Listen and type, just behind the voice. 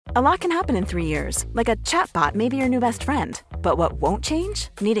A lot can happen in 3 years, like a chatbot may be your new best friend. But what won't change?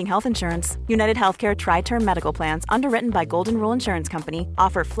 Needing health insurance. United Healthcare Tri-Term Medical Plans, underwritten by Golden Rule Insurance Company,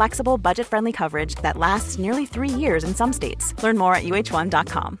 offer flexible, budget-friendly coverage that lasts nearly 3 years in some states. Learn more at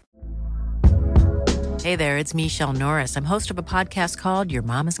uh1.com. Hey there, it's Michelle Norris. I'm host of a podcast called Your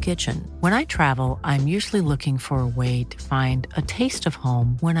Mama's Kitchen. When I travel, I'm usually looking for a way to find a taste of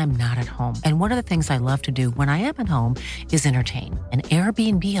home when I'm not at home. And one of the things I love to do when I am at home is entertain. And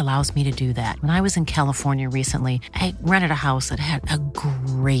Airbnb allows me to do that. When I was in California recently, I rented a house that had a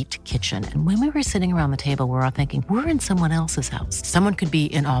great kitchen. And when we were sitting around the table, we were all thinking, we're in someone else's house. Someone could be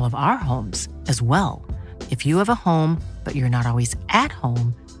in all of our homes as well. If you have a home, but you're not always at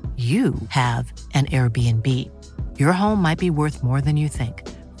home, you have an Airbnb. Your home might be worth more than you think.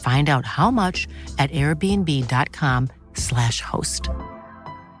 Find out how much at airbnb.com/host.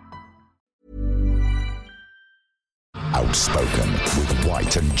 Outspoken with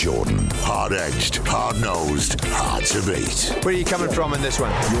White and Jordan. Hard-edged, hard-nosed, hard to beat. Where are you coming from in this one?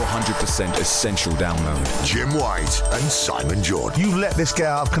 Your 100% essential download. Jim White and Simon Jordan. You let this get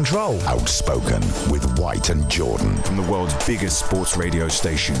out of control. Outspoken with White and Jordan. From the world's biggest sports radio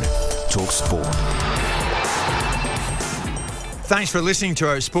station, Talk Sport. Thanks for listening to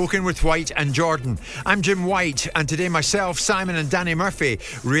Outspoken with White and Jordan. I'm Jim White, and today myself, Simon and Danny Murphy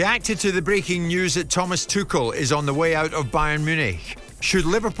reacted to the breaking news that Thomas Tuchel is on the way out of Bayern Munich. Should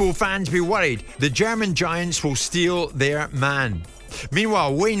Liverpool fans be worried the German giants will steal their man?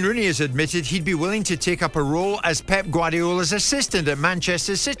 Meanwhile, Wayne Rooney has admitted he'd be willing to take up a role as Pep Guardiola's assistant at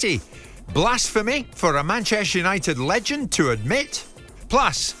Manchester City. Blasphemy for a Manchester United legend to admit?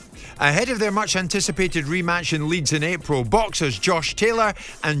 Plus, ahead of their much-anticipated rematch in Leeds in April, boxers Josh Taylor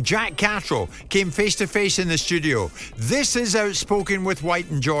and Jack Catterall came face-to-face in the studio. This is Outspoken with White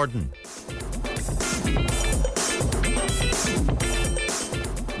and Jordan.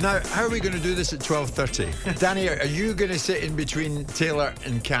 Now, how are we going to do this at 12:30? Danny, are you going to sit in between Taylor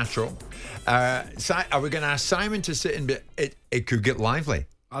and Catterall? Are we going to ask Simon to sit in? It could get lively.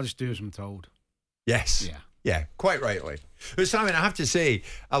 I'll just do as I'm told. Yes. Yeah, quite rightly. But Simon, I have to say,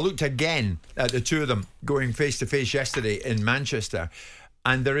 I looked again at the two of them going face-to-face yesterday in Manchester,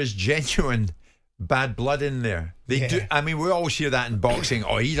 and there is genuine bad blood in there. They do. I mean, we always hear that in boxing.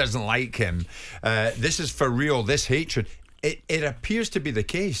 Oh, he doesn't like him. This is for real, this hatred. It appears to be the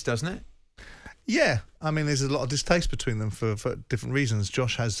case, doesn't it? Yeah. I mean, there's a lot of distaste between them for different reasons.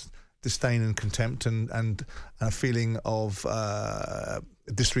 Josh has disdain and contempt and a feeling of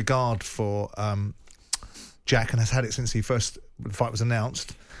disregard for Jack, and has had it since the fight was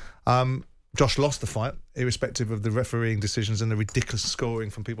announced. Josh lost the fight, irrespective of the refereeing decisions and the ridiculous scoring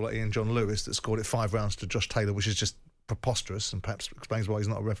from people like Ian John Lewis that scored it 5 rounds to Josh Taylor, which is just preposterous and perhaps explains why he's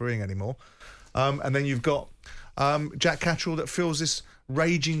not refereeing anymore. And then you've got Jack Catterall that feels this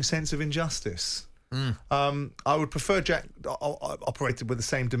raging sense of injustice. I would prefer Jack operated with the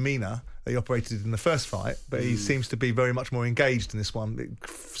same demeanour that he operated in the first fight, but he seems to be very much more engaged in this one. It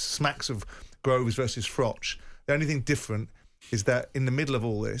smacks of Groves versus Froch. The only thing different is that in the middle of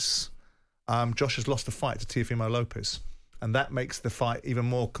all this, Josh has lost a fight to Teofimo Lopez, and that makes the fight even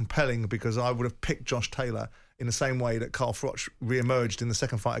more compelling, because I would have picked Josh Taylor in the same way that Carl Froch re-emerged in the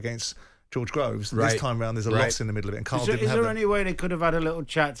second fight against George Groves. Right. This time round, there's a loss in the middle of it, and Carl didn't have Is there that. any way they could have had a little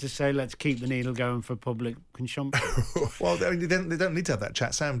chat to say, let's keep the needle going for public consumption? Well, they don't need to have that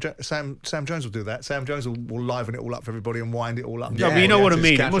chat. Sam Jones will do that. Sam Jones will liven it all up for everybody and wind it all up. No, but you know what I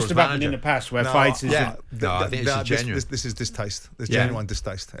mean. It Catterall's must have happened in manager. the past where fighters... I think it's genuine. This is distaste. There's genuine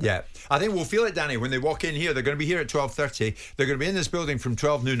distaste. Yeah. I think we'll feel it, Danny, when they walk in here. They're going to be here at 12:30. They're going to be in this building from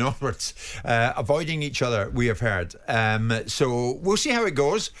 12 noon onwards, avoiding each other, we have heard. So we'll see how it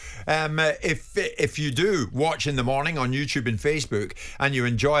goes. If you do watch in the morning on YouTube and Facebook and you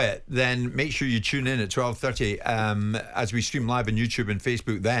enjoy it, then make sure you tune in at 12:30 as we stream live on YouTube and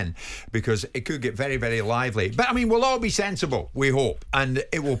Facebook then, because it could get very, very lively. But I mean, we'll all be sensible, we hope, and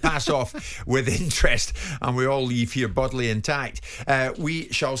it will pass off with interest, and we all leave here bodily intact. We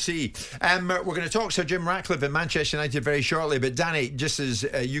shall see. We're going to talk Sir Jim Ratcliffe in Manchester United very shortly, but Danny, just as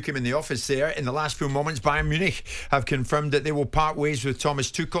you came in the office there, in the last few moments, Bayern Munich have confirmed that they will part ways with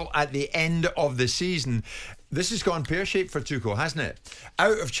Thomas Tuchel at the end of the season. This has gone pear-shaped for Tuchel, hasn't it?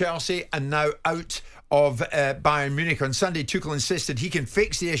 Out of Chelsea and now out of Bayern Munich. On Sunday, Tuchel insisted he can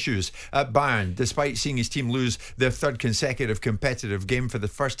fix the issues at Bayern, despite seeing his team lose their third consecutive competitive game for the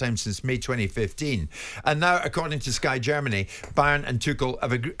first time since May 2015. And now, according to Sky Germany, Bayern and Tuchel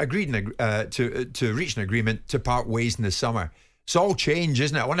have agreed to reach an agreement to part ways in the summer. It's all change,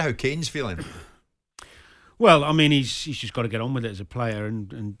 isn't it? I wonder how Kane's feeling. Well, I mean, he's just got to get on with it as a player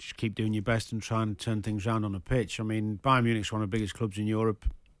and just keep doing your best and try and turn things around on the pitch. I mean, Bayern Munich's one of the biggest clubs in Europe.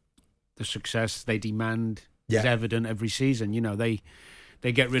 the success they demand Yeah. is evident every season. You know, they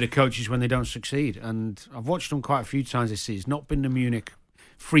get rid of coaches when they don't succeed, and I've watched them quite a few times this season. It's not been the Munich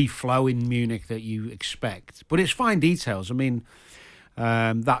free-flowing Munich that you expect, but it's fine details. I mean,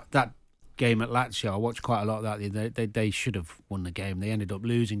 that game at Lazio, I watched quite a lot of that. They should have won the game. They ended up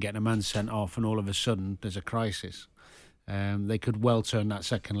losing, getting a man sent off, and all of a sudden there's a crisis. They could well turn that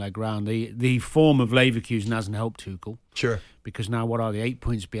second leg round. The form of Leverkusen hasn't helped Tuchel. Sure. Because now what are they? 8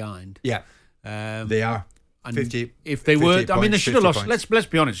 points behind. Yeah. They are. And 50. If they were, I mean, they should have lost. Points. Let's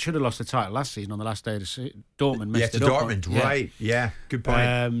be honest. Should have lost the title last season on the last day of the Dortmund messed it up. Dortmund, right? Yeah, good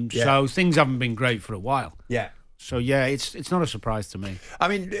point. So things haven't been great for a while. Yeah. So yeah, it's not a surprise to me. I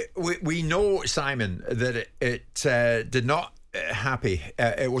mean, we know, Simon, that it did not happy.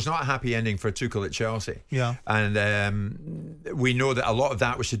 It was not a happy ending for Tuchel at Chelsea. Yeah. And we know that a lot of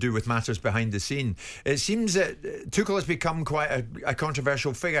that was to do with matters behind the scene. It seems that Tuchel has become quite a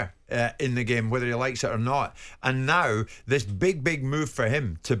controversial figure in the game, whether he likes it or not. And now this big move for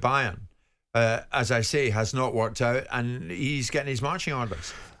him to Bayern, as I say, has not worked out, and he's getting his marching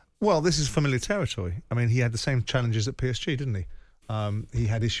orders. Well, this is familiar territory. I mean, he had the same challenges at PSG, didn't he? He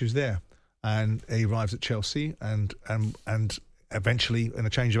had issues there. And he arrives at Chelsea and eventually, in a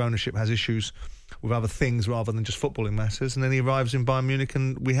change of ownership, has issues with other things rather than just footballing matters. And then he arrives in Bayern Munich,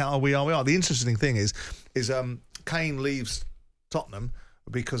 and we are. The interesting thing is Kane leaves Tottenham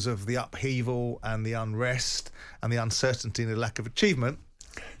because of the upheaval and the unrest and the uncertainty and the lack of achievement,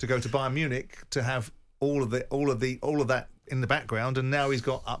 to go to Bayern Munich to have all of that in the background, and now he's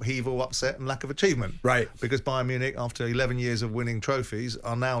got upheaval, upset, and lack of achievement. Right. Because Bayern Munich, after 11 years of winning trophies,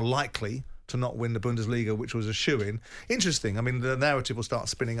 are now likely to not win the Bundesliga, which was a shoo-in. Interesting. I mean, the narrative will start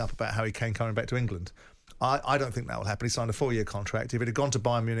spinning up about Harry Kane coming back to England. I don't think that will happen. He signed a 4-year contract. If it had gone to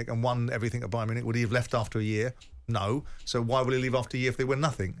Bayern Munich and won everything at Bayern Munich, would he have left after a year? No. So why will he leave after a year if they win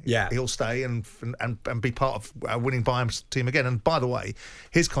nothing? Yeah. He'll stay and be part of a winning Bayern team again. And by the way,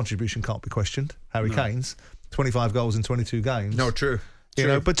 his contribution can't be questioned, Harry Kane's. 25 goals in 22 games. No, true. You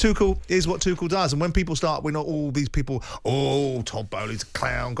know, but Tuchel is what Tuchel does. And when people start, we're not all these people, Todd Bowley's a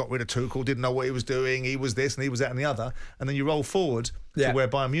clown, got rid of Tuchel, didn't know what he was doing, he was this and he was that and the other. And then you roll forward to where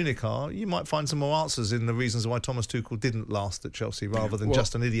Bayern Munich are, you might find some more answers in the reasons why Thomas Tuchel didn't last at Chelsea, rather than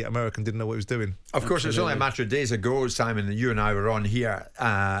just an idiot American didn't know what he was doing. Of course, it was only a matter of days ago, Simon, that you and I were on here,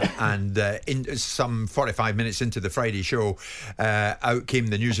 and in some 45 minutes into the Friday show, out came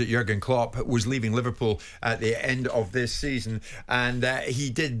the news that Jurgen Klopp was leaving Liverpool at the end of this season, and he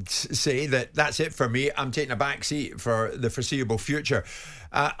did say that that's it for me. I'm taking a back seat for the foreseeable future.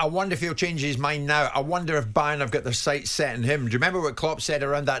 I wonder if he'll change his mind now. I wonder if Bayern have got their sights set on him. Do you remember what Klopp said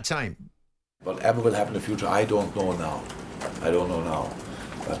around that time? Whatever will happen in the future, I don't know now.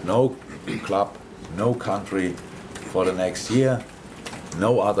 But no club, no country for the next year,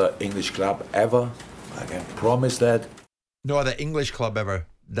 no other English club ever. I can promise that. No other English club ever,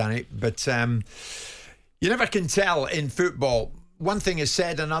 Danny. But you never can tell in football. One thing is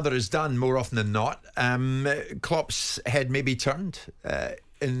said, another is done more often than not. Klopp's head may be turned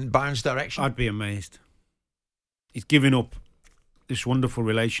in Bayern's direction. I'd be amazed. He's given up this wonderful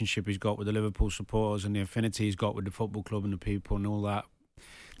relationship he's got with the Liverpool supporters and the affinity he's got with the football club and the people and all that,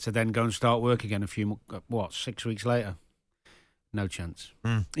 to then go and start work again 6 weeks later. No chance.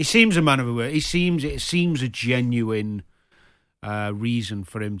 He seems a man of a word. It seems a genuine reason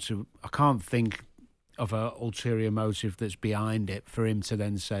for him to. I can't think of an ulterior motive that's behind it for him to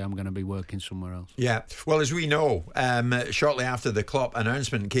then say, I'm going to be working somewhere else. Yeah. Well, as we know, shortly after the Klopp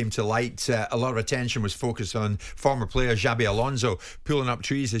announcement came to light, a lot of attention was focused on former player Xabi Alonso pulling up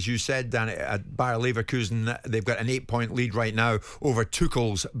trees, as you said, Dan, at Bayer Leverkusen. They've got an 8-point lead right now over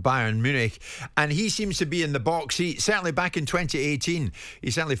Tuchel's Bayern Munich, and he seems to be in the box seat. Certainly back in 2018, he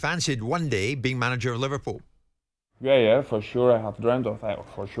certainly fancied one day being manager of Liverpool. Yeah, for sure I have dreamt of that.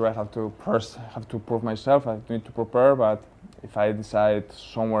 For sure I have to prove myself, I need to prepare, but if I decide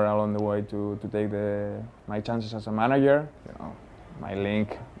somewhere along the way to take my chances as a manager, my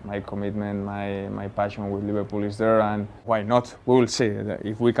link, my commitment, my passion with Liverpool is there, and why not? We will see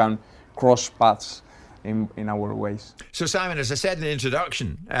if we can cross paths in our ways. So Simon, as I said in the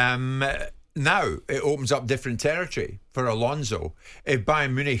introduction, now it opens up different territory for Alonso. If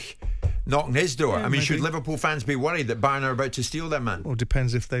Bayern Munich knocking his door, I mean, maybe. Should Liverpool fans be worried that Bayern are about to steal their man? Well, it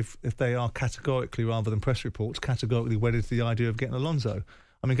depends if they are categorically, rather than press reports, categorically wedded to the idea of getting Alonso.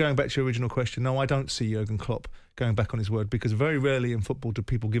 I mean, going back to your original question, no, I don't see Jurgen Klopp going back on his word, because very rarely in football do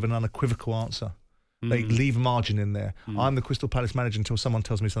people give an unequivocal answer. They leave margin in there. I'm the Crystal Palace manager until someone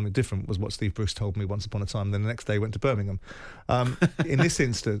tells me something different, was what Steve Bruce told me once upon a time. Then the next day went to Birmingham. In this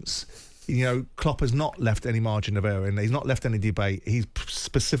instance, Klopp has not left any margin of error, and he's not left any debate. He's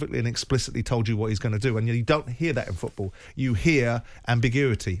specifically and explicitly told you what he's going to do, and you don't hear that in football. You hear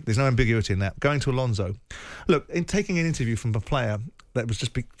ambiguity. There's no ambiguity in that. Going to Alonso, look, in taking an interview from a player that was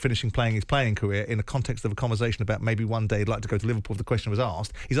just finishing playing his playing career in the context of a conversation about maybe one day he'd like to go to Liverpool if the question was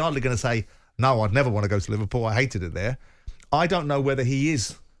asked, he's hardly going to say, no, I'd never want to go to Liverpool, I hated it there. I don't know whether he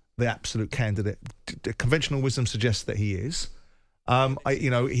is the absolute candidate. Conventional wisdom suggests that he is.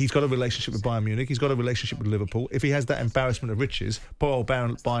 He's got a relationship with Bayern Munich. He's got a relationship with Liverpool. If he has that embarrassment of riches, poor old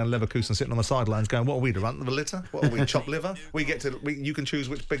Bayern Leverkusen sitting on the sidelines going, what are we, the runt of the litter? What are we, chopped liver? You can choose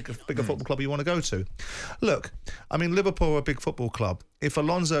which bigger football club you want to go to. Look, Liverpool are a big football club. If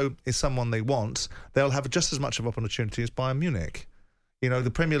Alonso is someone they want, they'll have just as much of an opportunity as Bayern Munich.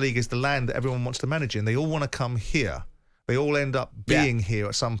 The Premier League is the land that everyone wants to manage in. They all want to come here. They all end up being here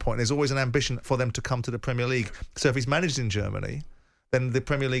at some point. There's always an ambition for them to come to the Premier League. So if he's managed in Germany, then the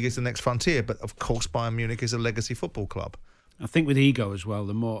Premier League is the next frontier. But of course, Bayern Munich is a legacy football club. I think with ego as well,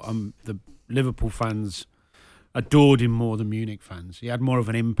 the more the Liverpool fans adored him more than Munich fans. He had more of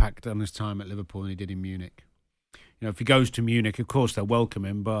an impact on his time at Liverpool than he did in Munich. If he goes to Munich, of course they'll welcome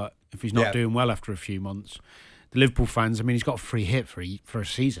him. But if he's not doing well after a few months, the Liverpool fans, he's got a free hit for a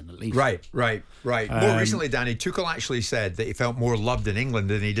season at least. Right. More recently, Danny, Tuchel actually said that he felt more loved in England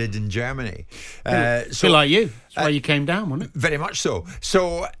than he did in Germany. So like you. That's why you came down, wasn't it? Very much so.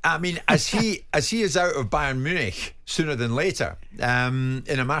 So, as he is out of Bayern Munich sooner than later, in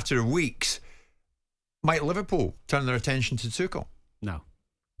a matter of weeks, might Liverpool turn their attention to Tuchel? No.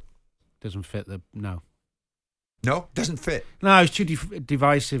 Doesn't fit No, doesn't fit. No, he's too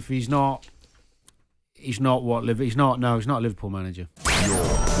divisive. He's not a Liverpool manager. Your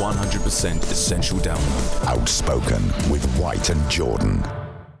 100% essential download. Outspoken with White and Jordan.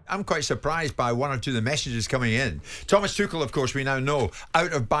 I'm quite surprised by one or two of the messages coming in. Thomas Tuchel, of course, we now know,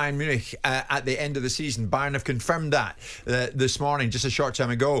 out of Bayern Munich at the end of the season. Bayern have confirmed that this morning, just a short time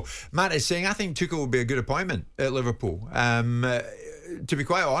ago. Matt is saying, I think Tuchel will be a good appointment at Liverpool. To be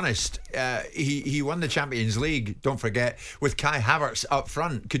quite honest, he won the Champions League, don't forget, with Kai Havertz up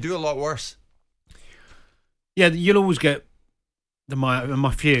front. Could do a lot worse. Yeah, you'll always get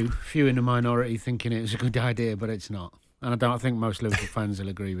my few in the minority thinking it was a good idea, but it's not. And I don't think most Liverpool fans will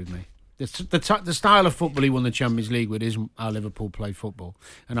agree with me. The style of football he won the Champions League with isn't how Liverpool play football,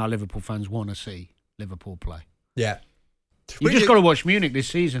 and our Liverpool fans want to see Liverpool play. Yeah. You just got to watch Munich this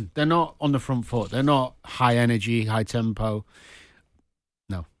season. They're not on the front foot. They're not high energy, high tempo.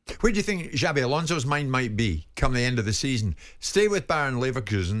 No. Where do you think Xabi Alonso's mind might be come the end of the season? Stay with Bayern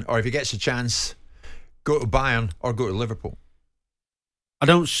Leverkusen, or if he gets a chance, go to Bayern or go to Liverpool? I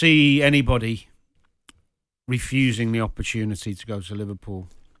don't see anybody refusing the opportunity to go to Liverpool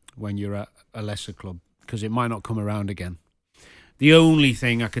when you're at a lesser club, because it might not come around again. The only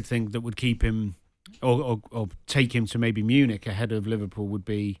thing I could think that would keep him or take him to maybe Munich ahead of Liverpool would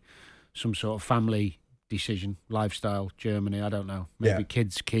be some sort of family decision, lifestyle, Germany, I don't know. Maybe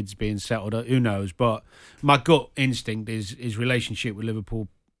kids being settled, who knows. But my gut instinct is his relationship with Liverpool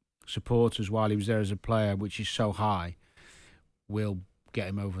supporters while he was there as a player, which is so high, will get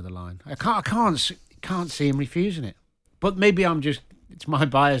him over the line. I can't see him refusing it. But maybe it's my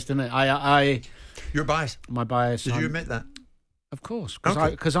bias, isn't it? Your bias? My bias. Did you admit that? Of course,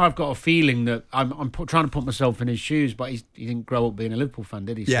 because I've got a feeling that I'm trying to put myself in his shoes, but he didn't grow up being a Liverpool fan,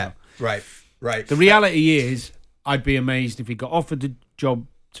 did he? Yeah, so, right. The reality is, I'd be amazed if he got offered the job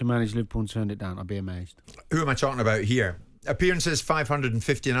to manage Liverpool and turned it down. I'd be amazed. Who am I talking about here? Appearances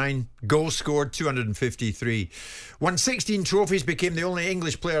 559, goals scored 253, won 16 trophies, became the only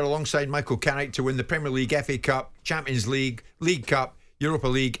English player alongside Michael Carrick to win the Premier League, FA Cup, Champions League, League Cup, Europa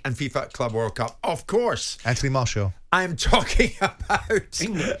League and FIFA Club World Cup. Of course, Anthony Martial. I'm talking about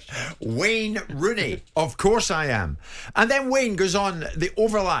Wayne Rooney. Of course I am. And then Wayne goes on the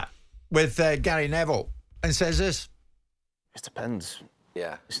overlap with Gary Neville and says this. It depends.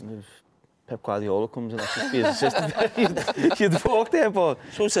 Yeah. Listen, if Pep Guardiola comes and actually be his assistant, you'd walk there, but...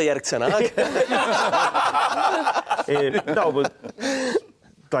 Zo'n zei Erik ten Hag. No, but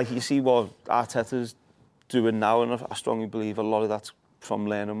like you see what Arteta's doing now, and I strongly believe a lot of that's from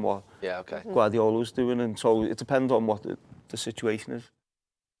learning what Guardiola's doing, and so it depends on what the situation is.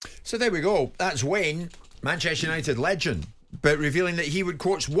 So there we go. That's Wayne, Manchester United legend, but revealing that he would,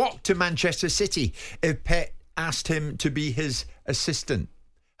 quotes, walk to Manchester City if Pep asked him to be his assistant.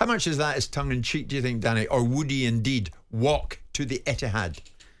 How much is that as tongue-in-cheek, do you think, Danny? Or would he indeed walk to the Etihad?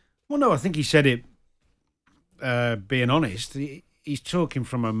 Well, no, I think he said it, being honest. He's talking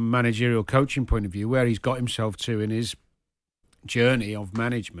from a managerial coaching point of view, where he's got himself to in his journey of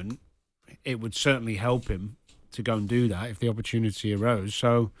management. It would certainly help him to go and do that if the opportunity arose.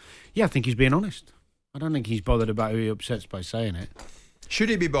 So, yeah, I think he's being honest. I don't think he's bothered about who he upsets by saying it. Should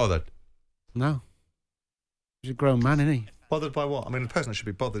he be bothered? No. He's a grown man, isn't he? Bothered by what? I mean, the person that should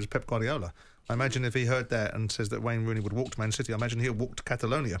be bothered is Pep Guardiola. I imagine if he heard that and says that Wayne Rooney would walk to Man City, I imagine he'll walk to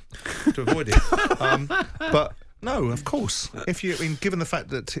Catalonia to avoid it. But no, of course. Given the fact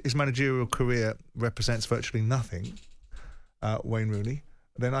that his managerial career represents virtually nothing, Wayne Rooney,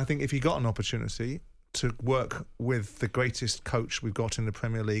 then I think if he got an opportunity to work with the greatest coach we've got in the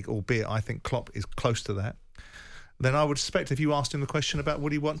Premier League, albeit I think Klopp is close to that, then I would suspect if you asked him the question about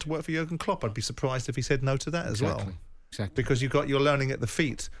would he want to work for Jurgen Klopp, I'd be surprised if he said no to that as well. Exactly. Because you're learning at the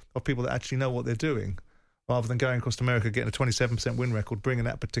feet of people that actually know what they're doing, rather than going across to America, getting a 27% win record, bringing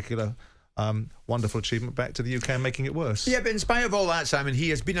that particular wonderful achievement back to the UK and making it worse. Yeah, but in spite of all that, Simon, he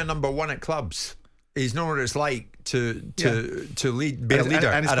has been a number one at clubs. He's known what it's like to lead, be a leader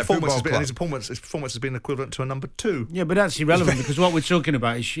at a football club. And his performance has been equivalent to a number 2. Yeah, but that's irrelevant because what we're talking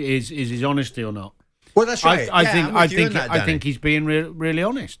about is his honesty or not. Well, that's right. I think he's being really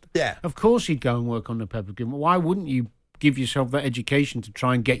honest. Yeah. Of course he'd go and work on the Pep agreement. Why wouldn't you give yourself that education to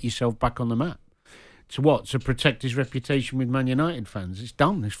try and get yourself back on the map? To what? To protect his reputation with Man United fans. It's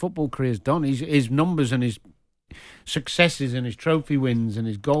done. His football career's done. His numbers and his successes and his trophy wins and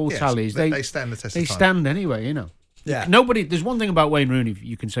his goal tallies. They stand the test of time. They stand anyway, you know. Yeah. There's one thing about Wayne Rooney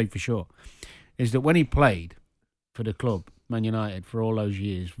you can say for sure, is that when he played for the club, Man United, for all those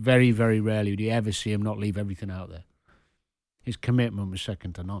years, very, very rarely would you ever see him not leave everything out there. His commitment was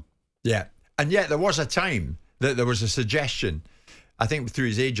second to none. Yeah. And yet there was a time that there was a suggestion, I think through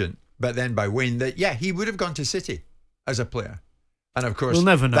his agent, but then by Wayne, that, he would have gone to City as a player. And of course, we'll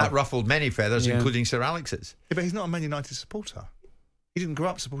never know. That ruffled many feathers, including Sir Alex's. Yeah, but he's not a Man United supporter. He didn't grow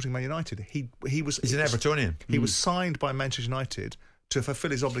up supporting Man United. He's an Evertonian. He was signed by Manchester United to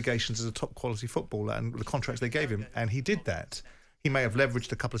fulfil his obligations as a top quality footballer and the contracts they gave him, and he did that. He may have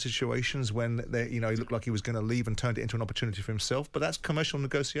leveraged a couple of situations when he looked like he was going to leave and turned it into an opportunity for himself. But that's commercial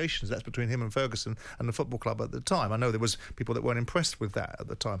negotiations. That's between him and Ferguson and the football club at the time. I know there was people that weren't impressed with that at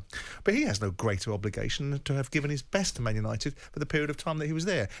the time. But he has no greater obligation to have given his best to Man United for the period of time that he was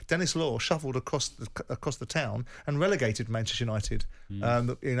there. Dennis Law shuffled across the town and relegated Manchester United,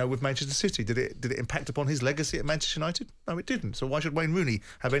 with Manchester City. Did it impact upon his legacy at Manchester United? No, it didn't. So why should Wayne Rooney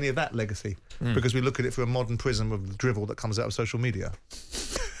have any of that legacy? Because we look at it through a modern prism of the drivel that comes out of social media.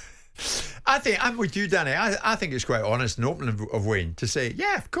 I think I'm with you, Danny. I think it's quite honest and open of Wayne to say,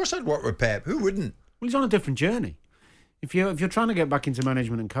 yeah, of course I'd work with Pep. Who wouldn't? Well, he's on a different journey. If you're trying to get back into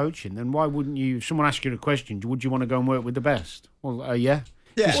management and coaching, then why wouldn't you? If someone asks you a question, would you want to go and work with the best? Well, yeah.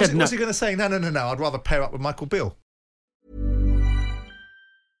 Yeah. What's he going to say? No. I'd rather pair up with Michael Beale.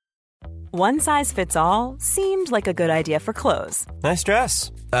 One size fits all seemed like a good idea for clothes. Nice dress.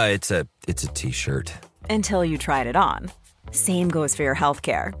 It's a t-shirt. Until you tried it on. Same goes for your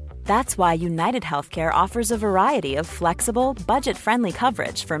healthcare. That's why United Healthcare offers a variety of flexible, budget-friendly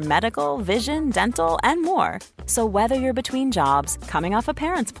coverage for medical, vision, dental, and more. So whether you're between jobs, coming off a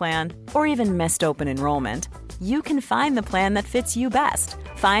parent's plan, or even missed open enrollment, you can find the plan that fits you best.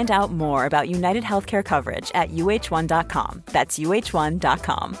 Find out more about United Healthcare coverage at uh1.com. That's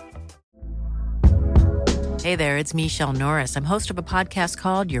uh1.com. Hey there, it's Michelle Norris. I'm host of a podcast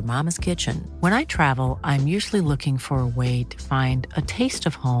called Your Mama's Kitchen. When I travel, I'm usually looking for a way to find a taste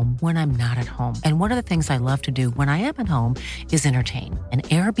of home when I'm not at home. And one of the things I love to do when I am at home is entertain. And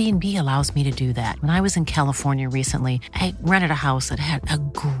Airbnb allows me to do that. When I was in California recently, I rented a house that had a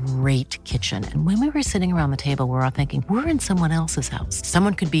great kitchen. And when we were sitting around the table, we were all thinking, we're in someone else's house.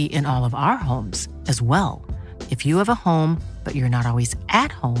 Someone could be in all of our homes as well. If you have a home, but you're not always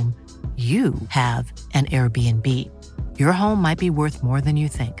at home, you have an Airbnb. Your home might be worth more than you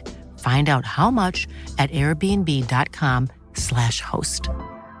think. Find out how much at airbnb.com/host.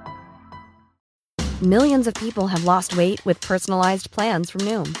 Millions of people have lost weight with personalized plans from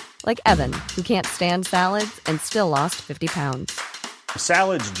Noom. Like Evan, who can't stand salads and still lost 50 pounds.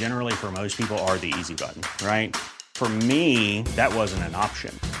 Salads generally for most people are the easy button, right? For me, that wasn't an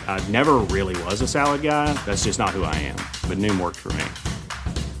option. I never really was a salad guy. That's just not who I am. But Noom worked for me.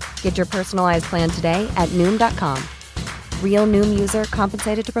 Get your personalized plan today at Noom.com. Real Noom user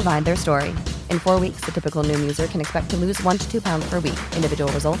compensated to provide their story. In 4 weeks, the typical Noom user can expect to lose 1 to 2 pounds per week.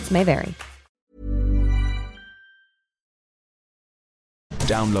 Individual results may vary.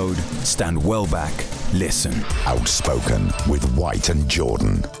 Download, stand well back, listen. Outspoken with White and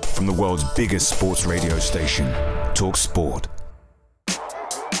Jordan. From the world's biggest sports radio station, Talk Sport.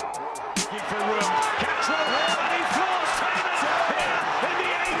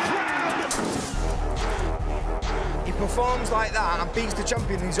 performs like that and beats the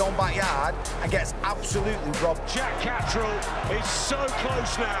champion in his own backyard and gets absolutely robbed. Jack Catterall is so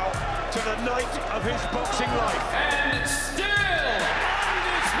close now to the night of his boxing life. And still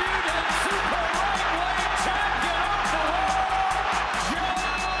undisputed super lightweight champion of the world,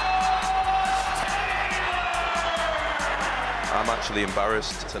 I'm actually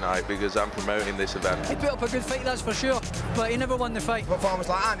embarrassed tonight because I'm promoting this event. He put up a good fight, that's for sure, but he never won the fight. Performance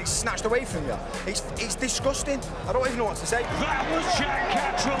like that, and it's snatched away from you. It's disgusting. I don't even know what to say. That was Jack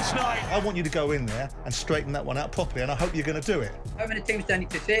Catterall's night. I want you to go in there and straighten that one out properly, and I hope you're going to do it. How many times do I need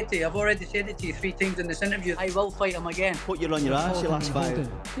to say it to you? I've already said it to you 3 times in this interview. I will fight him again. Put you on your ass your last fight,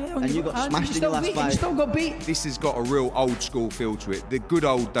 and you got smashed in your last fight. You still got beat. This has got a real old school feel to it. The good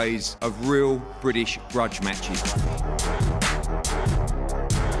old days of real British grudge matches.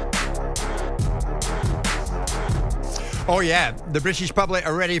 Oh yeah, the British public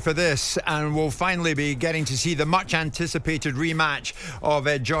are ready for this, and we'll finally be getting to see the much anticipated rematch of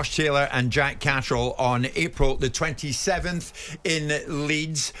Josh Taylor and Jack Catterall on April the 27th in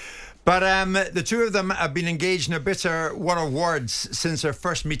Leeds. But the two of them have been engaged in a bitter war of words since their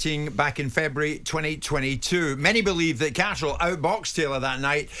first meeting back in February 2022. Many believe that Catterall outboxed Taylor that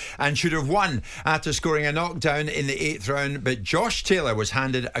night and should have won after scoring a knockdown in the 8th round. But Josh Taylor was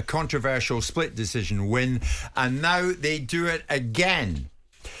handed a controversial split decision win, and now they do it again.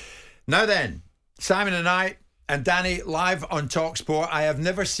 Now then, Simon and I and Danny live on TalkSport. I have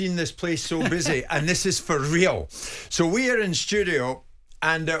never seen this place so busy, and this is for real. So we are in studio.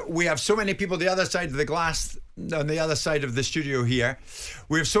 And we have so many people the other side of the glass, on the other side of the studio here.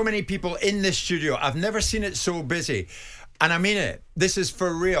 We have so many people in this studio. I've never seen it so busy. And I mean it. This is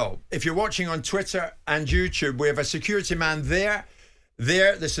for real. If you're watching on Twitter and YouTube, we have a security man there.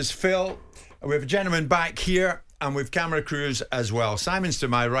 This is Phil. We have a gentleman back here, and we have camera crews as well. Simon's to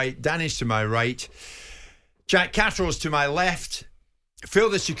my right. Danny's to my right. Jack Catterall's to my left.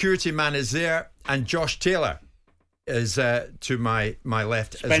 Phil, the security man, is there. And Josh Taylor is to my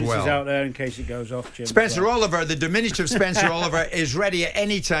left as well. Spencer's out there in case it goes off, Jim. Spencer Oliver, the diminutive Spencer Oliver, is ready at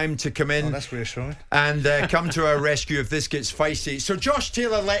any time to come in. Oh, that's reassuring. And come to our rescue if this gets feisty. So, Josh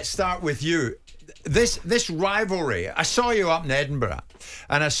Taylor, let's start with you. This rivalry, I saw you up in Edinburgh,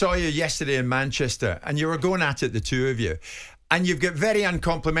 and I saw you yesterday in Manchester, and you were going at it, the two of you. And you've got very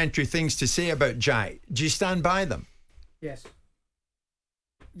uncomplimentary things to say about Jack. Do you stand by them? Yes.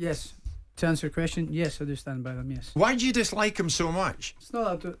 To answer your question, yes, I do stand by them, yes. Why do you dislike him so much? It's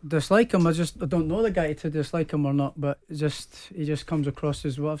not that I dislike him, I don't know the guy to dislike him or not, but he just comes across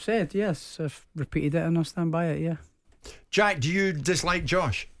as what I've said, yes. I've repeated it and I stand by it, yeah. Jack, do you dislike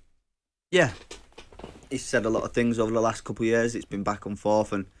Josh? Yeah. He's said a lot of things over the last couple of years. It's been back and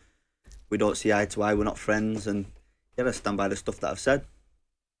forth and we don't see eye to eye, we're not friends, and yeah, I stand by the stuff that I've said.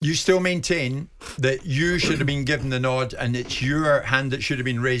 You still maintain that you should have been given the nod and it's your hand that should have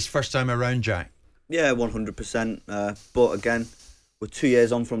been raised first time around, Jack? Yeah, 100%. But again, we're 2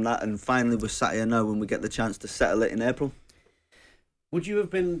 years on from that, and finally we're sat here now when we get the chance to settle it in April. Would you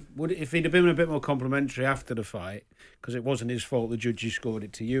have been, if he'd have been a bit more complimentary after the fight, because it wasn't his fault, the judges scored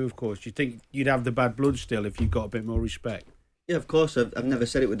it to you, of course, do you think you'd have the bad blood still if you got a bit more respect? Yeah, of course. I've never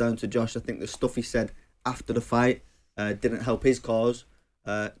said it was down to Josh. I think the stuff he said after the fight didn't help his cause.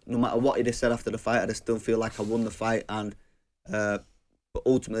 No matter what he'd have said after the fight, I'd still feel like I won the fight, and but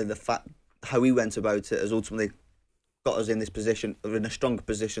ultimately the fact how he went about it has ultimately got us in this position, or in a stronger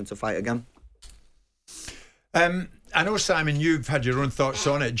position to fight again. I know, Simon, you've had your own thoughts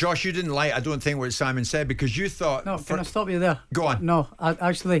on it. Josh, you didn't like, I don't think, what Simon said, because you thought... No, can I stop you there? Go on. No,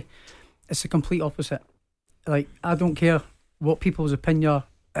 actually, it's the complete opposite. Like, I don't care what people's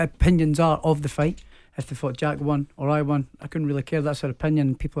opinions are of the fight. If they thought Jack won or I won, I couldn't really care. That's their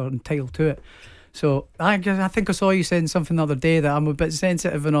opinion. People are entitled to it. So I think I saw you saying something the other day that I'm a bit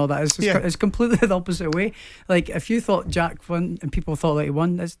sensitive and all that. It's completely the opposite way. Like, if you thought Jack won and people thought that he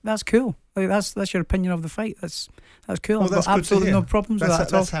won, that's cool. Like, that's your opinion of the fight. That's cool. Well, I've got absolutely no problems with that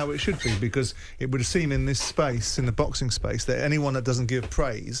at all. That's how it should be, because it would seem in this space, in the boxing space, that anyone that doesn't give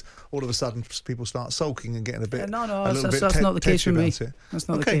praise, all of a sudden people start sulking and getting a bit. That's not the case with me. That's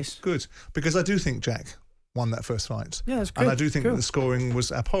not the case. Good, because I do think Jack won that first fight. Yeah, it's good. And I do think that the scoring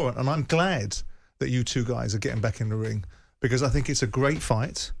was abhorrent, and I'm glad that you two guys are getting back in the ring, because I think it's a great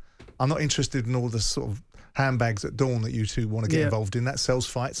fight. I'm not interested in all the sort of handbags at dawn that you two want to get involved in. That sells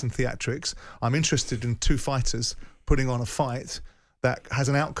fights and theatrics. I'm interested in two fighters putting on a fight that has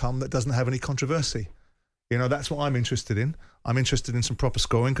an outcome that doesn't have any controversy. You know, that's what I'm interested in. I'm interested in some proper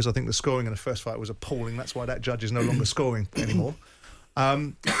scoring, because I think the scoring in the first fight was appalling. That's why that judge is no longer scoring anymore.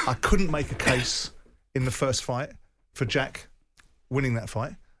 I couldn't make a case in the first fight for Jack winning that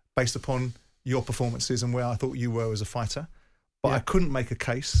fight based upon your performances and where I thought you were as a fighter, but I couldn't make a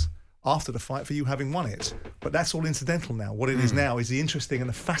case after the fight for you having won it. But that's all incidental now. What it is now is the interesting and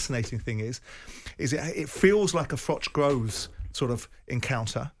the fascinating thing is it feels like a Froch Groves sort of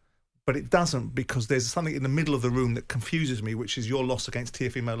encounter, but it doesn't, because there's something in the middle of the room that confuses me, which is your loss against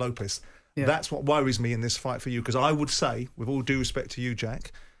Teofimo Lopez. Yeah. That's what worries me in this fight for you, because I would say, with all due respect to you,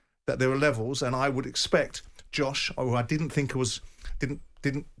 Jack, that there are levels, and I would expect Josh, who I didn't think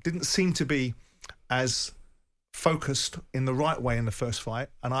didn't seem to be as focused in the right way in the first fight,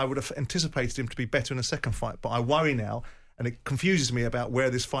 and I would have anticipated him to be better in the second fight. But I worry now, and it confuses me about where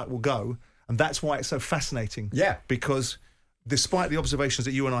this fight will go, and that's why it's so fascinating. Yeah, because despite the observations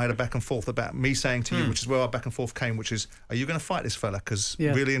that you and I had a back and forth about me saying to you, which is where our back and forth came, which is, are you going to fight this fella? Because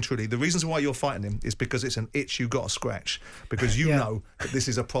really and truly, the reasons why you're fighting him is because it's an itch you got to scratch, because you know that this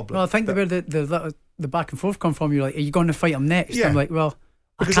is a problem. Well, I think where the back and forth come from, you're like, are you going to fight him next? Yeah. I'm like, well,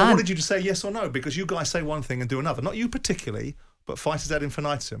 because I wanted you to say yes or no, because you guys say one thing and do another. Not you particularly, but fighters ad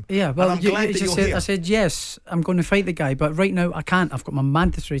infinitum. Yeah, well, and I'm glad that you're here. I said, yes, I'm going to fight the guy, but right now I can't. I've got my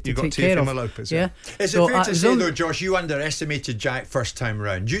mandatory to take care of. Lopez, yeah. Is it fair to say, though, Josh, you underestimated Jack first time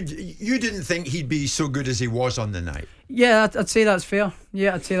round? You didn't think he'd be so good as he was on the night? Yeah, I'd say that's fair.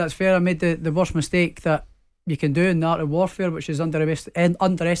 Yeah, I'd say that's fair. I made the worst mistake that you can do in the art of warfare, which is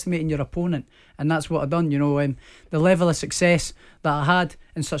underestimating your opponent, and that's what I've done. You know, the level of success that I had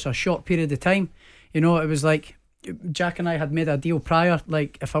in such a short period of time. You know, it was like Jack and I had made a deal prior,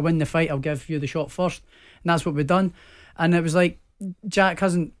 like, if I win the fight I'll give you the shot first, and that's what we've done. And it was like, Jack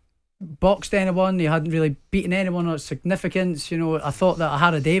hasn't boxed anyone, he hadn't really beaten anyone of significance. You know, I thought that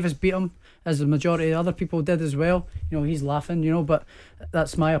Harry Davis beat him, as the majority of other people did as well. You know, he's laughing, you know, but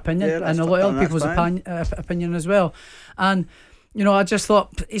that's my opinion, and a lot of other people's opinion as well. And you know, I just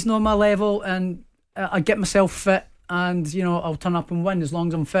thought, he's not my level, and I get myself fit, and you know, I'll turn up and win as long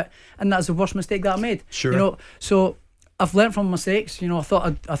as I'm fit. And that's the worst mistake that I made. Sure. You know, so I've learnt from mistakes. You know, I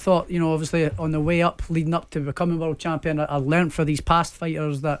thought, you know, obviously on the way up, leading up to becoming world champion, I learnt from these past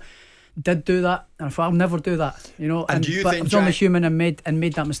fighters that did do that, and I thought, I'll never do that. You know, and do you think, I was only human and made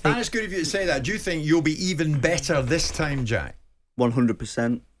that mistake? That's good of you to say that. Do you think you'll be even better this time, Jack?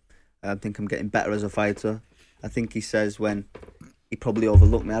 100%. I think I'm getting better as a fighter. I think he says when he probably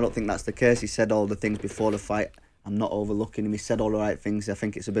overlooked me. I don't think that's the case. He said all the things before the fight. I'm not overlooking him. He said all the right things. I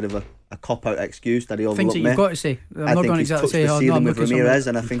think it's a bit of a cop-out excuse that he overlooked me. Things that you've got to say. I'm not going to exactly say, I'm looking at Ramirez,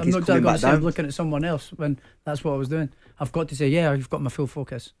 and I think he's coming back down. I'm looking at someone else when that's what I was doing. I've got to say, yeah, you've got my full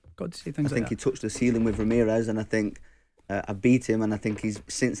focus. Got to say things like that. I think he touched the ceiling with Ramirez, and I think I beat him, and I think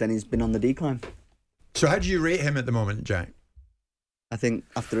since then he's been on the decline. So how do you rate him at the moment, Jack? I think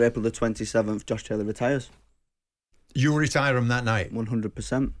after April the 27th, Josh Taylor retires. You'll retire him that night?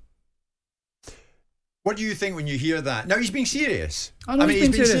 100%. What do you think when you hear that? Now, he's being serious. I mean, he's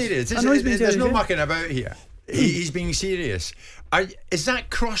being serious. There's no mucking about here. He's being serious. Is that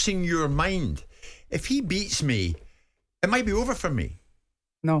crossing your mind? If he beats me, it might be over for me.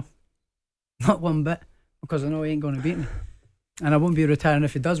 No, not one bit, because I know he ain't going to beat me, and I won't be retiring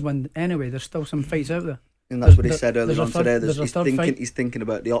if he does win anyway. There's still some fights out there. And that's what he said earlier on today. He's thinking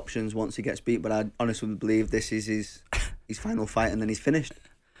about the options once he gets beat, but I honestly believe this is his final fight, and then he's finished.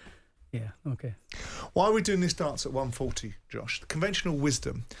 Yeah, okay. Why are we doing this dance at 140, Josh? The conventional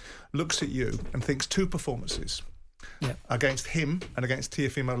wisdom looks at you and thinks two performances against him and against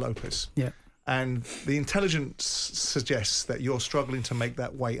Teofimo Lopez. Yeah. And the intelligence suggests that you're struggling to make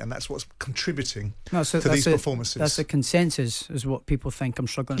that weight, and that's what's contributing to these performances. That's a consensus, is what people think I'm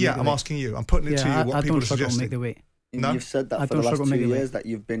struggling to make. Yeah, I'm asking you. I'm putting it to you what people are suggesting. I don't struggle to make the weight. No? You've said that for the last 2 years, that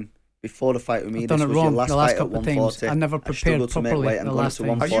you've been... Before the fight with me, this was your last fight at 140. I never prepared properly the last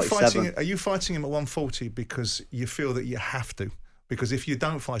time. Are you fighting him at 140 because you feel that you have to? Because if you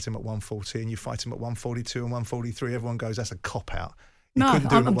don't fight him at 140 and you fight him at 142 and 143, everyone goes, that's a cop-out. No, I'm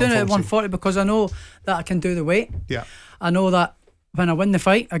doing it at 140 because I know that I can do the weight. Yeah. I know that when I win the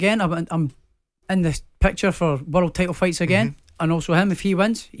fight again, I'm in the picture for world title fights again. Mm-hmm. And also him, if he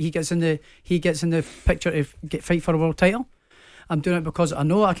wins, he gets in the picture to fight for a world title. I'm doing it because I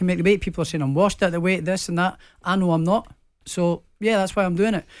know I can make the weight. People are saying I'm washed at the weight, this and that. I know I'm not. So yeah, that's why I'm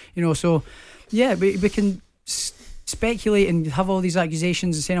doing it. You know, so yeah, we can speculate and have all these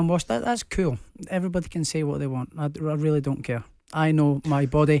accusations and saying I'm washed. That's cool. Everybody can say what they want. I really don't care. I know my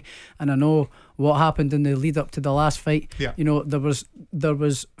body, and I know what happened in the lead up to the last fight. Yeah. You know, there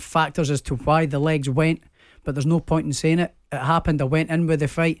was factors as to why the legs went, but there's no point in saying it. It happened. I went in with the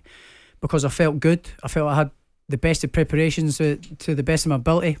fight because I felt good. I felt I had the best of preparations to the best of my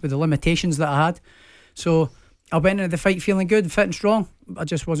ability with the limitations that I had. So I went into the fight feeling good, fit and strong. I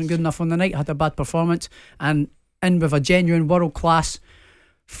just wasn't good enough on the night. I had a bad performance, and in with a genuine world class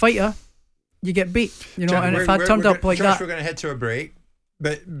fighter you get beat. You know, Jack, and if I turned up like Josh, that, we're going to head to a break.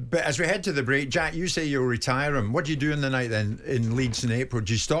 But as we head to the break, Jack, you say you'll retire him. What do you do in the night then in Leeds in April?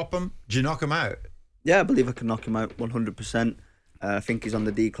 Do you stop him? Do you knock him out? Yeah, I believe I can knock him out 100%. I think he's on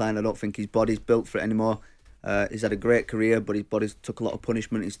the decline. I don't think his body's built for it anymore. He's had a great career, but his body's took a lot of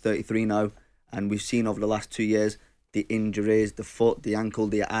punishment. He's 33 now, and we've seen over the last 2 years the injuries, the foot, the ankle,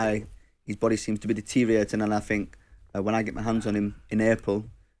 the eye. His body seems to be deteriorating, and I think when I get my hands on him in April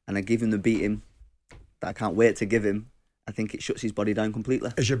and I give him the beating that I can't wait to give him, I think it shuts his body down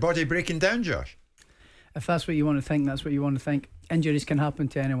completely. Is your body breaking down, Josh? if that's what you want to think, that's what you want to think. Injuries can happen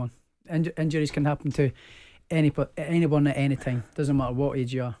to anyone. Injuries can happen to anyone at any time. Doesn't matter what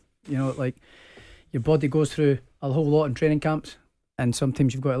age you are. You know, like your body goes through a whole lot in training camps, and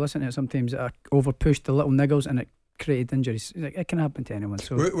sometimes you've got to listen to it. Sometimes it over pushed the little niggles and it created injuries. Like, it can happen to anyone.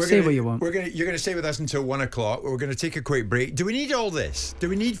 So say what you want. You're going to stay with us until 1 o'clock. We're going to take a quick break. Do we need all this? Do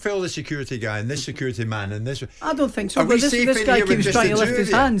we need Phil, the security guy, and this security man, and this? I don't think so. But this guy keeps trying to lift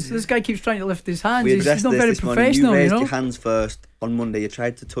his hands. This guy keeps trying to lift his hands. He's not very professional. You raised you know? your hands first on Monday. You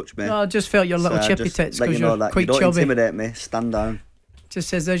tried to touch me. No, I just felt your little chippy tits because you're quite you don't chubby. Intimidate me. Stand down. Just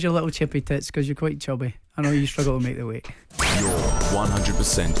says there's your little chippy tits because you're quite chubby. I know you struggle to make the weight. Your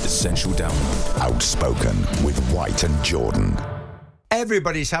 100% essential download. Outspoken with White and Jordan.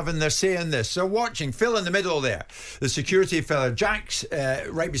 Everybody's having their say in this. So watching Phil in the middle there, the security fella, Jack's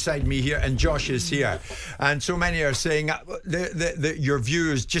right beside me here, and Josh is here. And so many are saying your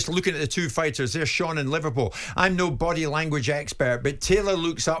views, just looking at the two fighters, there's Sean in Liverpool. I'm no body language expert, but Taylor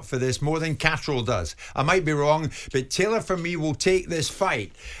looks up for this more than Catterall does. I might be wrong, but Taylor for me will take this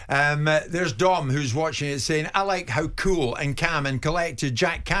fight. There's Dom who's watching it saying, I like how cool and calm and collected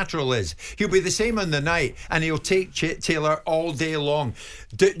Jack Catterall is. He'll be the same on the night and he'll take Taylor all day long.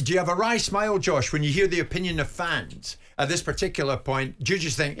 Do you have a wry smile, Josh, when you hear the opinion of fans at this particular point? Do you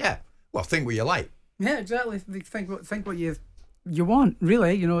just think, yeah, well, think what you like? Yeah, exactly. Think what you want.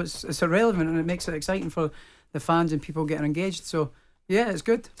 Really, you know, it's irrelevant and it makes it exciting for the fans and people getting engaged. So yeah, it's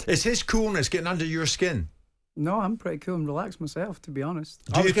good. Is his coolness getting under your skin? No, I'm pretty cool and relaxed myself, to be honest.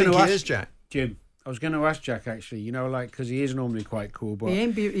 Do you think he is, Jack? Jim, I was going to ask Jack actually. You know, like because he is normally quite cool, but he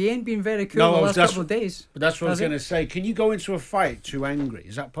ain't been very cool the last couple of days. But that's what I was going to say. Can you go into a fight too angry?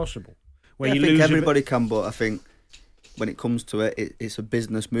 Is that possible? I think everybody can, but I think when it comes to it, it's a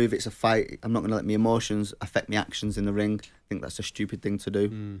business move. It's a fight. I'm not going to let my emotions affect my actions in the ring. I think that's a stupid thing to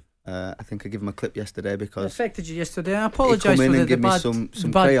do. I think I gave him a clip yesterday because it affected you yesterday. I apologise for the bad, some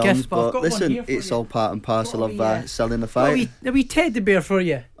bad crayons, gift, but listen, it's all part and parcel of selling the fight. A wee teddy bear for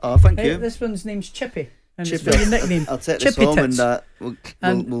you. Oh, thank you. This one's name's Chippy. And Chippy. it's your nickname. I'll take Chippy this home tits.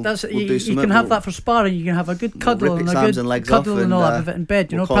 and we'll do something. You can have that for sparring. You can have a good cuddle and a arms good and legs cuddle off and all that of it in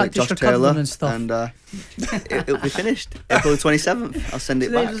bed. You know, practice your cuddling and stuff. And it'll be finished April 27th. I'll send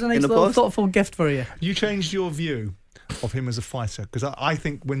it back There's a nice in the little post. thoughtful gift for you. You changed your view of him as a fighter, because I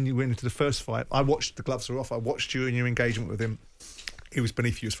think when you went into the first fight, I watched the gloves were off. I watched you and your engagement with him. He was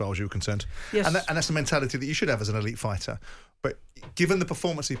beneath you as far as you were concerned. Yes. And that's the mentality that you should have as an elite fighter. But given the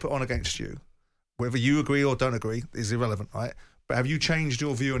performance he put on against you, whether you agree or don't agree is irrelevant, right? But have you changed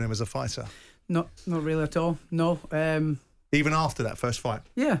your view on him as a fighter? Not really at all. No. Even after that first fight?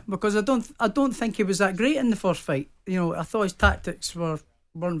 Yeah, because I don't think he was that great in the first fight. You know, I thought his tactics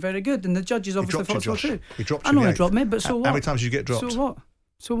weren't very good, and the judges obviously thought so too. He dropped you. I know he dropped me, but so what? How many times did you get dropped?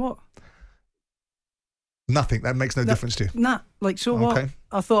 So what? Nothing. That makes no difference to you. Nah, what?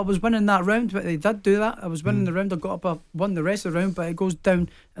 I thought I was winning that round, but they did do that. I was winning the round. I got up, I won the rest of the round, but it goes down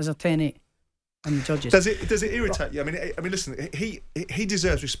as a 10-8. And the judges. Does it irritate you? I mean, listen. He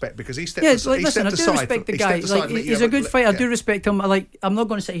deserves respect because he stepped. Listen, I do respect the guy. He's a good fighter. I do respect him. I'm not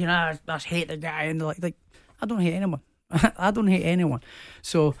going to sit here and I hate the guy and like I don't hate anyone. I don't hate anyone.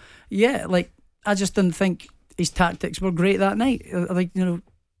 So yeah, I just didn't think his tactics were great that night.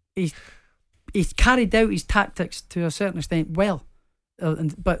 He carried out his tactics to a certain extent well,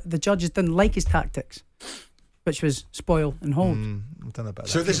 but the judges didn't like his tactics, which was spoil and hold. I don't know about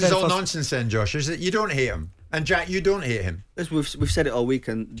that. So this is all nonsense then, Josh, is it? You don't hate him, and Jack, you don't hate him. We've said it all week,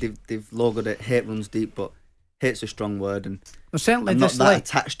 and they've logoed it. Hate runs deep, but hate's a strong word, and certainly I'm not that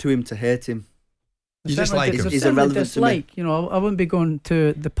attached to him to hate him. You just like him. He's irrelevant to me. You know, I wouldn't be going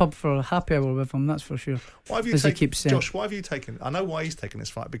to the pub for a happy hour with him. That's for sure. Why have you taken, Josh? Why have you taken? I know why he's taken this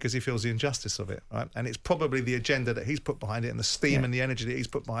fight, because he feels the injustice of it, right? And it's probably the agenda that he's put behind it, and the steam and the energy that he's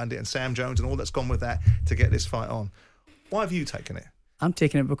put behind it, and Sam Jones and all that's gone with that to get this fight on. Why have you taken it? I'm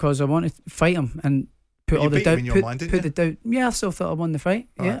taking it because I want to fight him and put all the doubt in your mind, didn't you? The doubt. Yeah, I still thought I won the fight.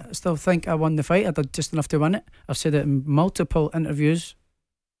 All right. I still think I won the fight. I did just enough to win it. I've said it in multiple interviews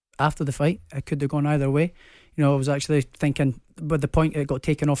after the fight. I could have gone either way. You know, I was actually thinking, with the point it got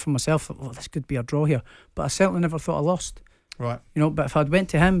taken off from myself, this could be a draw here. But I certainly never thought I lost. Right. You know, but if I'd went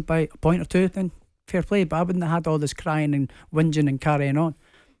to him by a point or two, then fair play. But I wouldn't have had all this crying and whinging and carrying on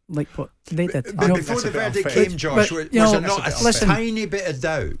like what they did. But before the verdict came, Josh, was there not a tiny bit of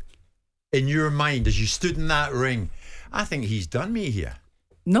doubt in your mind as you stood in that ring? I think he's done me here.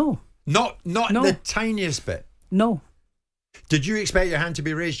 No. Not the tiniest bit. No. Did you expect your hand to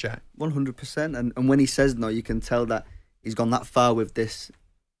be raised, Jack? 100%. And when he says no, you can tell that he's gone that far with this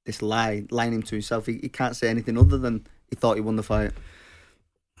lying to himself. He can't say anything other than he thought he won the fight.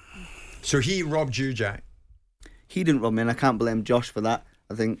 So he robbed you, Jack? He didn't rob me, and I can't blame Josh for that.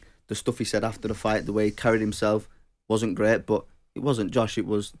 I think the stuff he said after the fight, the way he carried himself, wasn't great, but it wasn't Josh, it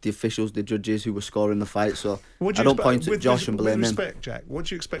was the officials, the judges who were scoring the fight. So I don't point at Josh and blame him. Jack, what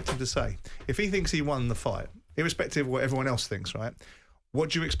do you expect him to say? If he thinks he won the fight, irrespective of what everyone else thinks, right?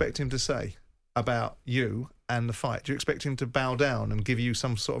 What do you expect him to say about you and the fight? Do you expect him to bow down and give you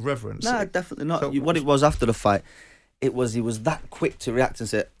some sort of reverence? No, definitely not. So, what it was after the fight, he was that quick to react and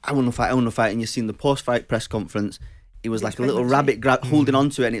say, I won the fight, and you've seen the post-fight press conference, he was like a little rabbit holding on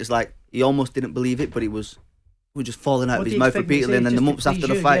to it, and it's like he almost didn't believe it, but he was just falling out of his mouth repeatedly. And then the months after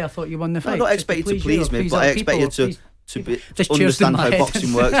the fight, I thought you won the fight. I don't expect you to please me, but I expect you to understand how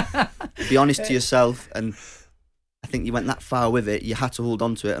boxing works. Be honest to yourself, and I think you went that far with it. You had to hold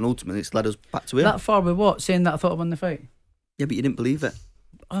on to it, and ultimately it's led us back to him. That far with what? Saying that I thought I won the fight? Yeah, but you didn't believe it.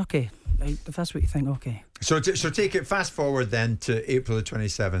 Okay, if that's what you think, okay. So take it fast forward then to April the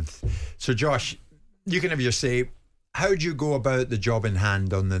 27th. So Josh, you can have your say. How do you go about the job in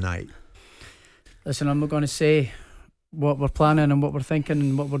hand on the night? Listen, I'm not going to say what we're planning and what we're thinking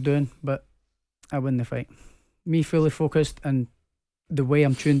and what we're doing, but I win the fight. Me fully focused and the way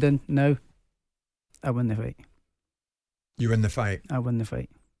I'm tuned in now, I win the fight. You win the fight? I win the fight.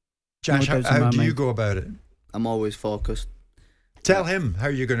 Josh, how do you go about it? I'm always focused. Tell him how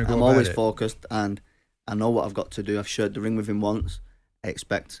you're going to go about it. I'm always focused, and I know what I've got to do. I've shared the ring with him once. I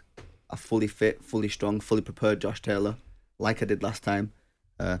expect a fully fit, fully strong, fully prepared Josh Taylor, like I did last time.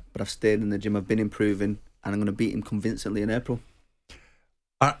 But I've stayed in the gym, I've been improving, and I'm going to beat him convincingly in April.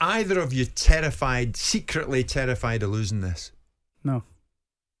 Are either of you secretly terrified of losing this? No,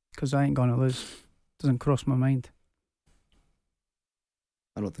 because I ain't going to lose. Doesn't cross my mind.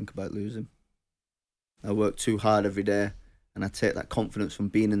 I don't think about losing. I work too hard every day, and I take that confidence from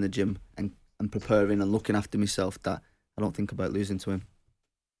being in the gym and preparing and looking after myself that I don't think about losing to him.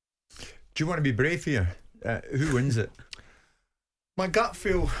 Do you want to be brave here? Who wins it? My gut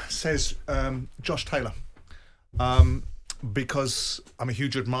feel says Josh Taylor, because I'm a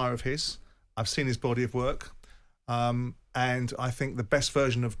huge admirer of his. I've seen his body of work, and I think the best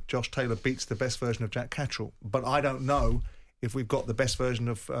version of Josh Taylor beats the best version of Jack Catterall. But I don't know if we've got the best version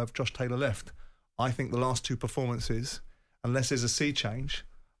of Josh Taylor left. I think the last two performances, unless there's a sea change,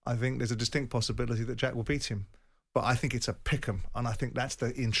 I think there's a distinct possibility that Jack will beat him. But I think it's a pick'em, and I think that's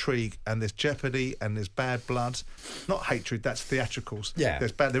the intrigue, and there's jeopardy, and there's bad blood. Not hatred, that's theatricals. Yeah.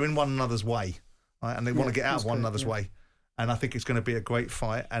 They're in one another's way, right? And they want to get out of one another's way. And I think it's going to be a great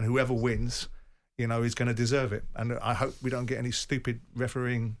fight, and whoever wins, is going to deserve it. And I hope we don't get any stupid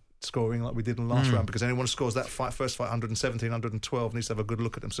refereeing scoring like we did in the last round, because anyone who scores that first fight 117, 112 needs to have a good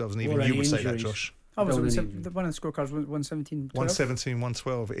look at themselves, and even you would say that, Josh. Oh, was it one of the scorecards 117, 12? 117,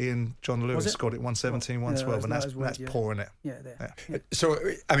 112. Ian John Lewis scored it 117, 112, and that's poor, isn't it? Yeah. So,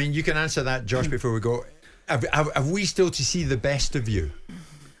 I mean, you can answer that, Josh, before we go. Have we still to see the best of you?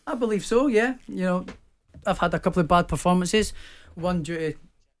 I believe so, yeah. I've had a couple of bad performances, one due to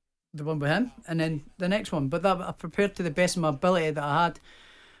the one with him, and then the next one. But that I prepared to the best of my ability that I had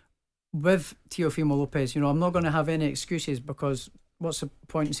with Teofimo Lopez. I'm not going to have any excuses, because what's the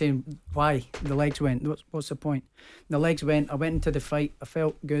point in saying why the legs went? What's the point? The legs went. I went into the fight. I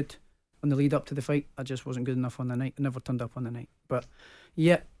felt good on the lead up to the fight. I just wasn't good enough on the night. I never turned up on the night. But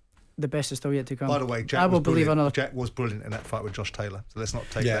yeah, the best is still yet to come. By the way, Jack was brilliant in that fight with Josh Taylor. So let's not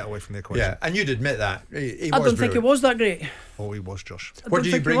take that away from the equation. Yeah, and you'd admit that. I don't think it was that great. Oh, he was, Josh. What do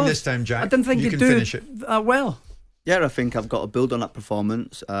you bring this time, Jack? I didn't think you could can do finish it well. Yeah, I think I've got to build on that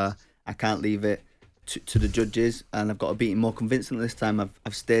performance. I can't leave it to the judges, and I've got to beat him more convincingly this time.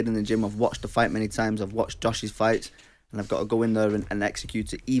 I've stayed in the gym, I've watched the fight many times, I've watched Josh's fights, and I've got to go in there and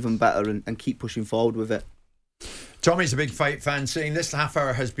execute it even better and keep pushing forward with it. Tommy's a big fight fan, saying this half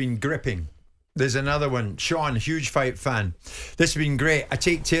hour has been gripping. There's another one. Sean, huge fight fan. This has been great. I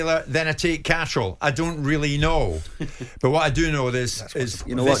take Taylor, then I take Catterall. I don't really know. But what I do know is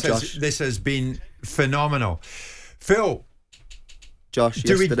Josh? This has been phenomenal. Phil, Josh,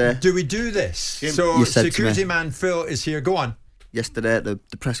 do we do this? So you said security man Phil is here. Go on. yesterday at the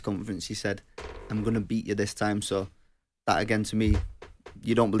press conference, he said, "I'm going to beat you this time." So that again to me,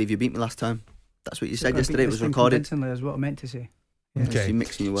 you don't believe you beat me last time. That's what you said yesterday. It was recorded. Is what I meant to say. Yeah. Okay. You're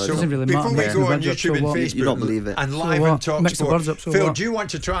mixing your words so up. Really before we go on Mix the YouTube words and up, so Facebook you don't believe it. and So live what? on Talk Mix the Sport, words up, so Phil, what? do you want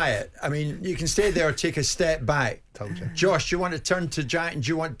to try it? I mean, you can stay there or take a step back. Told you. Josh, do you want to turn to Jack? And do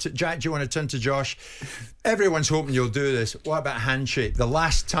you want to turn to Josh? Everyone's hoping you'll do this. What about handshake? The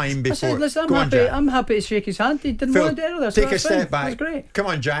last time before. Listen, Go on, Jack. I'm happy to shake his hand. He didn't Phil, want to do earlier. So take a step back. That's great. Come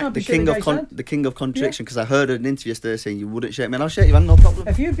on, Jack. The king of contradiction, because I heard an interview yesterday saying you wouldn't shake me, and I'll shake your hand, no problem.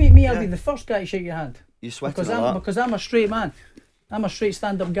 If you beat me, I'll be the first guy to shake your hand. You sweat because a lot. because I'm a straight man. I'm a straight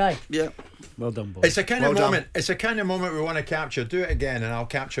stand-up guy. Yeah. Well done, boy. It's a kind of moment. It's a kind of moment we want to capture. Do it again, and I'll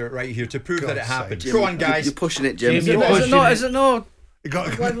capture it right here to prove that it happened. Jim, Go on, guys. You're pushing it, Jim. Is it not? Is it not? You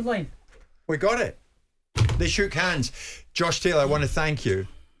got Live line. We got it. They shook hands. Josh Taylor, I want to thank you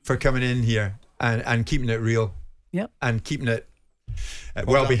for coming in here and keeping it real. Yep. And keeping it Well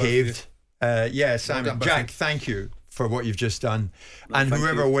well done, behaved. Simon. Well done, both Jack, of you. thank you for what you've just done. No, and thank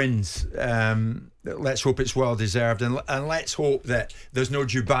whoever you. wins, let's hope it's well deserved. And let's hope that there's no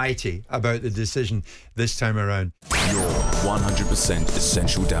dubiety about the decision this time around. Your 100%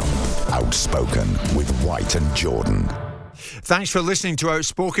 essential download. Outspoken with White and Jordan. Thanks for listening to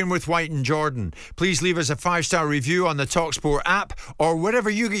Outspoken with White and Jordan. Please leave us a 5-star review on the TalkSport app or wherever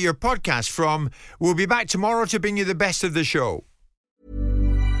you get your podcast from. We'll be back tomorrow to bring you the best of the show.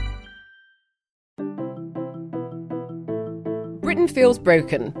 Britain feels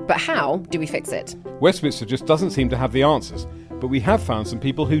broken, but how do we fix it? Westminster just doesn't seem to have the answers, but we have found some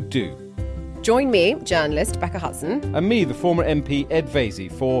people who do. Join me, journalist Becca Hudson, And me, the former MP Ed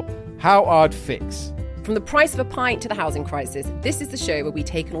Vasey, for How I'd Fix. from the price of a pint to the housing crisis. This is the show where we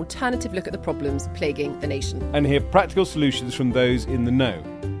take an alternative look at the problems plaguing the nation. And hear practical solutions from those in the know.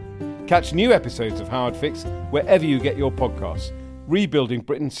 Catch new episodes of How I'd Fix wherever you get your podcasts. Rebuilding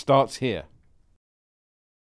Britain starts here.